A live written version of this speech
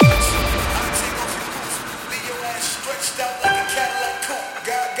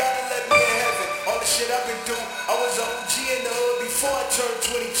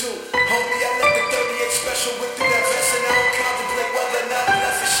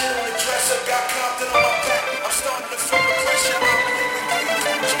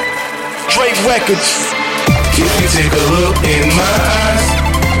Detroit records. If you take a look in my eyes,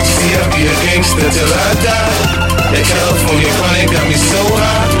 see I'll be a gangster till I die. That California chronic got me so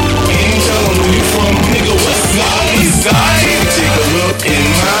high. Ain't telling where you from, nigga, what's up? If you take a look in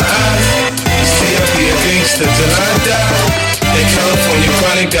my eyes, see I'll be a gangster till I die. That California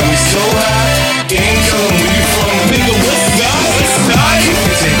chronic got me so high.